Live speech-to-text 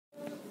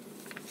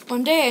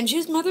One day,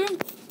 Andrew's mother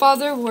and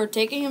father were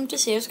taking him to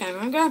see his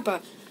grandma and grandpa.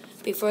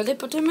 Before they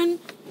put him in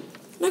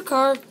the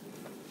car,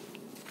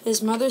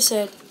 his mother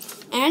said,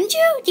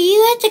 "Andrew, do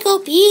you have to go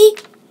pee?"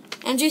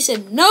 Andrew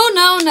said, "No,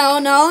 no, no,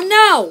 no,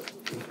 no."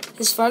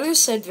 His father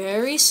said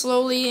very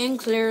slowly and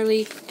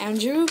clearly,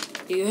 "Andrew,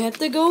 do you have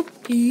to go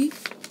pee?"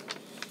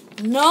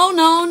 "No,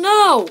 no,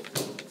 no."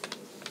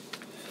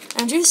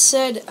 Andrew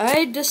said,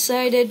 "I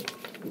decided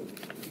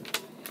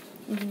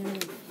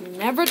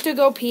never to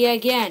go pee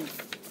again."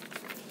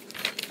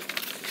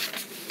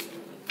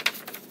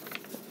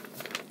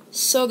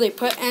 So they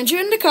put Andrew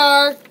in the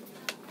car,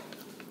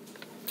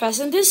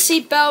 fastened his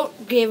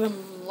seatbelt, gave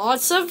him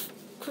lots of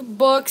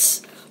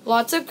books,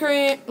 lots of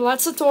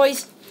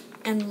toys,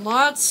 and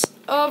lots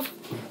of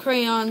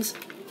crayons,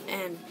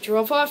 and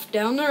drove off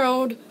down the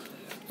road.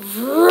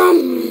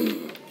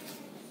 Vroom!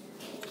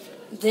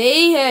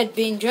 They had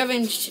been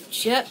driven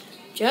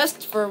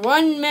just for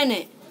 1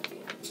 minute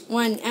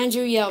when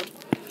Andrew yelled,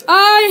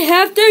 "I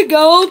have to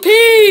go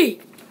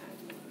pee!"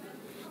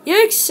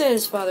 "Yikes," said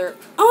his father.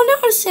 "Oh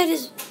no," said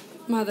his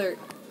mother.